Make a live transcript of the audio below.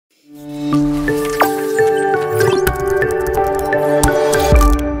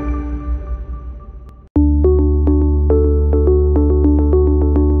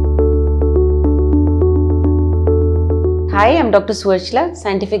am Dr. Suvarchala,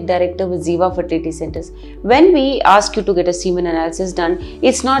 Scientific Director with Ziva Fertility Centers. When we ask you to get a semen analysis done,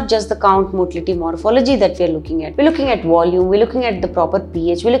 it's not just the count, motility, morphology that we are looking at. We're looking at volume, we're looking at the proper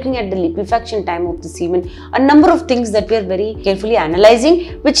pH, we're looking at the liquefaction time of the semen, a number of things that we are very carefully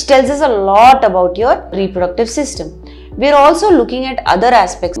analyzing, which tells us a lot about your reproductive system. We are also looking at other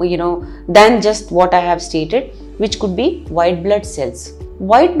aspects, than just what I have stated, which could be white blood cells.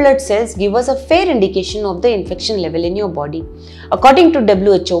 White blood cells give us a fair indication of the infection level in your body. According to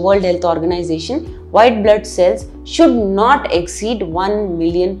WHO, World Health Organization, white blood cells should not exceed 1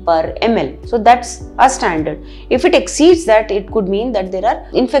 million per ml. So that's a standard. If it exceeds that, it could mean that there are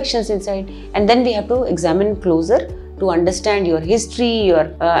infections inside, and then we have to examine closer to understand your history,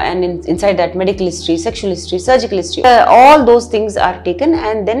 inside that medical history, sexual history, surgical history. All those things are taken,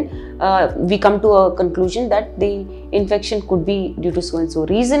 and then we come to a conclusion that the infection could be due to so and so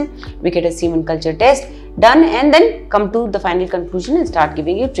reason. We get a semen culture test done, and then come to the final conclusion and start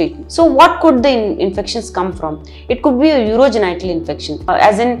giving you treatment. So what could the infections come from? It could be a urogenital infection,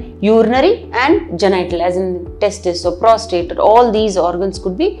 as in urinary, and genital, as in testis or prostate, or all these organs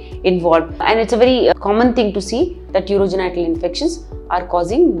could be involved. And it's a very common thing to see that urogenital infections are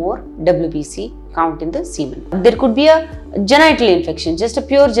causing more WBC count in the semen. There could be a genital infection, just a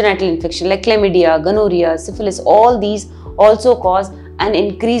pure genital infection like chlamydia, gonorrhea, syphilis. All these also cause an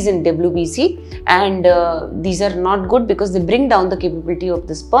increase in WBC, and these are not good because they bring down the capability of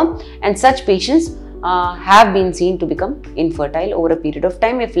the sperm, and such patients have been seen to become infertile over a period of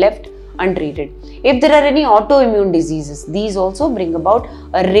time if left untreated. If there are any autoimmune diseases, these also bring about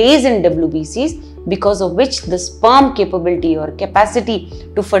a raise in WBCs, because of which the sperm capability or capacity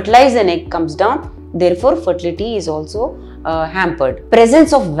to fertilize an egg comes down. Therefore, fertility is also hampered.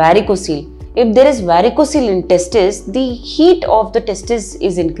 Presence of varicocele. If there is varicocele in testis, the heat of the testis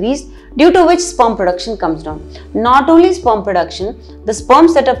is increased, due to which sperm production comes down. Not only sperm production, the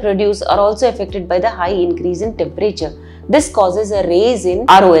sperms that are produced are also affected by the high increase in temperature. This causes a raise in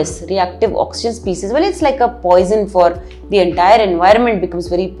ROS, reactive oxygen species. Well, it's like a poison for the entire environment, becomes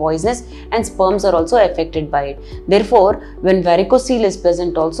very poisonous, and sperms are also affected by it. Therefore, when varicocele is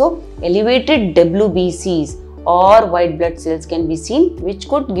present also, elevated WBCs or white blood cells can be seen, which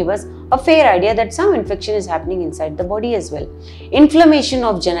could give us a fair idea that some infection is happening inside the body as well. Inflammation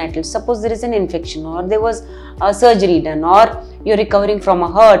of genitals. Suppose there is an infection, or there was a surgery done, or you're recovering from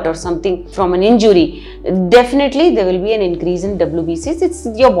a hurt or something, from an injury. Definitely there will be an increase in WBCs. It's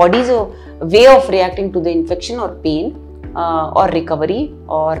your body's way of reacting to the infection or pain, or recovery,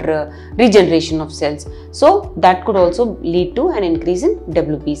 or regeneration of cells. So that could also lead to an increase in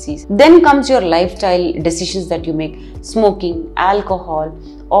WBCs. Then comes your lifestyle decisions that you make. Smoking, alcohol,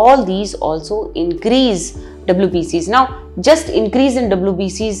 all these also increase WBCs. Now, just increase in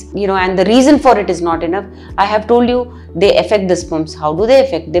WBCs, and the reason for it is not enough. I have told you they affect the sperms. How do they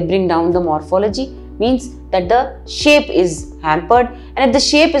affect? They bring down the morphology, means that the shape is hampered, and if the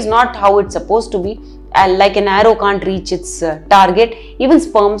shape is not how it's supposed to be, like an arrow can't reach its target, even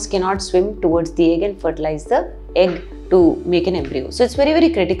sperms cannot swim towards the egg and fertilize the egg to make an embryo. So it's very, very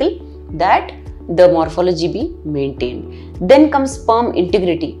critical that the morphology be maintained. Then comes sperm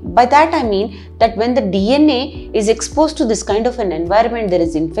integrity. By that I mean that when the DNA is exposed to this kind of an environment, there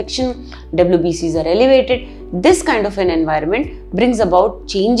is infection, WBCs are elevated. This kind of an environment brings about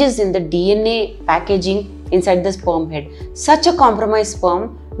changes in the DNA packaging inside the sperm head. Such a compromised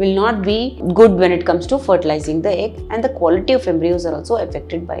sperm will not be good when it comes to fertilizing the egg, and the quality of embryos are also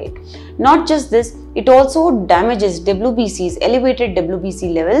affected by it. Not just this, it also damages WBCs, elevated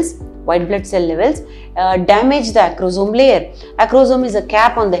WBC levels, white blood cell levels, damage the acrosome layer. Acrosome is a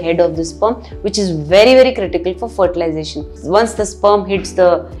cap on the head of the sperm, which is very, very critical for fertilization. Once the sperm hits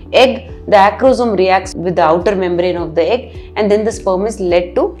the egg, the acrosome reacts with the outer membrane of the egg, and then the sperm is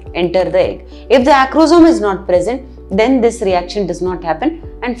led to enter the egg. If the acrosome is not present, then this reaction does not happen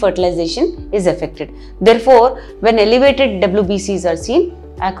and fertilization is affected. Therefore, when elevated WBCs are seen,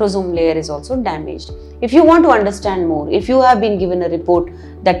 acrosome layer is also damaged. If you want to understand more, if you have been given a report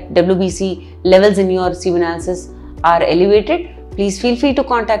that WBC levels in your semen analysis are elevated, please feel free to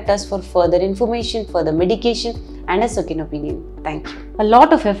contact us for further information, further medication, and a second opinion. Thank you. A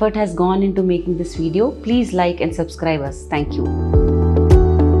lot of effort has gone into making this video. Please like and subscribe us. Thank you.